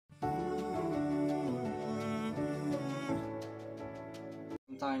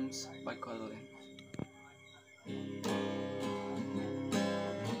Sometimes by Kodaline.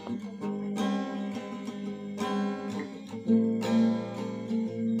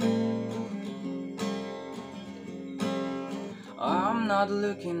 I'm not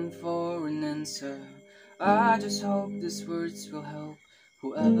looking for an answer. I just hope these words will help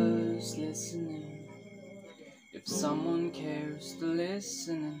whoever's listening. If someone cares to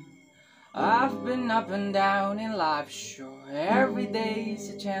listen. I've been up and down in life, sure. Every day's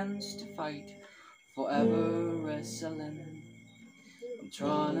a chance to fight, forever wrestling. I'm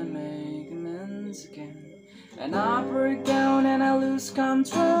trying to make amends again, and I break down and I lose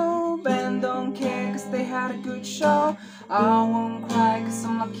control. Band don't care cause they had a good show. I won't cry cause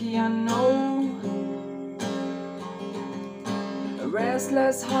I'm lucky, I know. A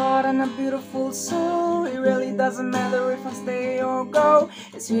restless heart and a beautiful soul. It really doesn't matter if I stay or go.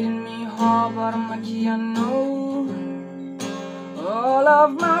 It's hitting me hard but I'm lucky, I know. All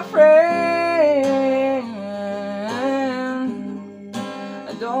of my friends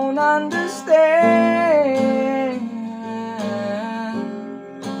don't understand.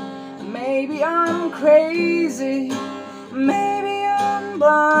 Maybe I'm crazy, maybe I'm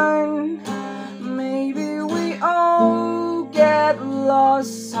blind, maybe we all get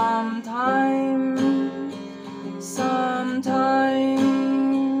lost sometime.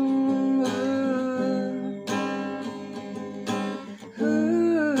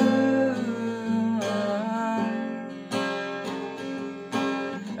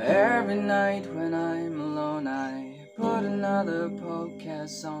 Every night when I'm alone, I put another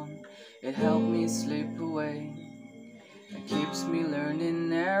podcast on. It helps me sleep away. It keeps me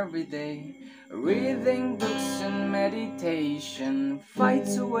learning every day. Reading books and meditation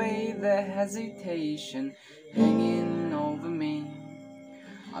fights away the hesitation hanging over me.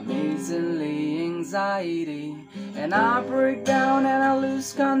 Amazingly anxiety, and I break down and I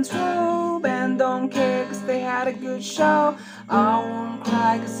lose control. Band don't care cause they had a good show. I won't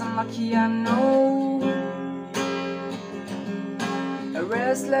cry cause I'm lucky, I know. A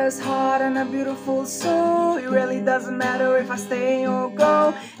restless heart and a beautiful soul. It really doesn't matter if I stay or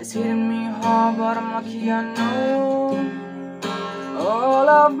go. It's hitting me hard but I'm lucky, I know. All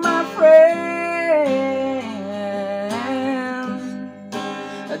of my friends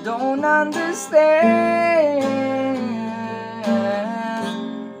don't understand.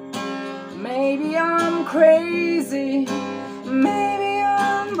 Maybe I'm crazy, maybe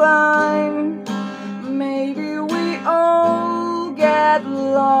I'm blind, maybe we all get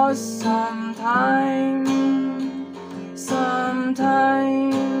lost sometime.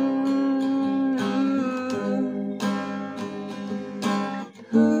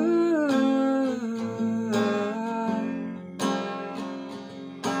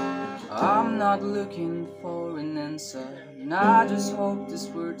 I'm not looking for an answer, and I just hope these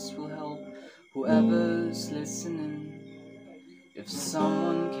words will help whoever's listening. If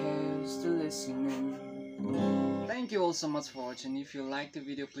someone cares to listen in. Thank you all so much for watching. If you liked the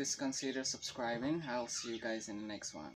video, please consider subscribing. I'll see you guys in the next one.